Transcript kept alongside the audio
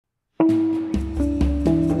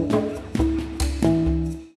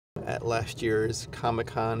at last year's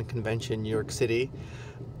Comic-Con convention in New York City.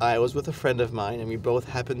 I was with a friend of mine, and we both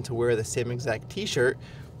happened to wear the same exact t-shirt,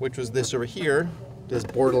 which was this over here, this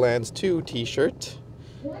Borderlands 2 t-shirt.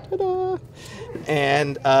 Ta-da!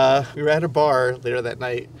 And we were at a bar later that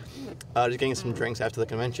night, just getting some drinks after the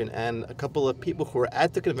convention, and a couple of people who were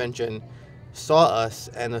at the convention saw us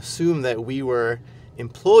and assumed that we were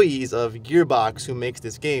employees of Gearbox, who makes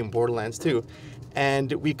this game, Borderlands 2.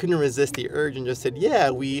 And we couldn't resist the urge and just said, yeah,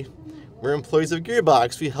 we're employees of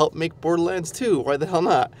Gearbox. We help make Borderlands 2. Why the hell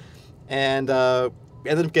not? And we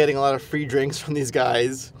ended up getting a lot of free drinks from these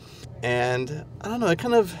guys. And I don't know,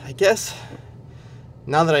 I guess,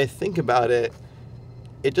 now that I think about it,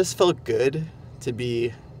 it just felt good to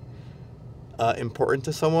be important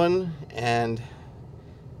to someone and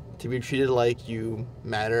to be treated like you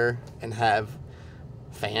matter and have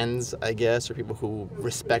fans, I guess, or people who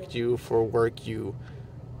respect you for work you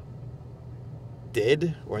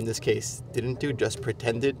did, or in this case, didn't do, just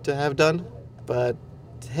pretended to have done. But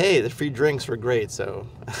hey, the free drinks were great, so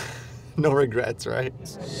no regrets, right?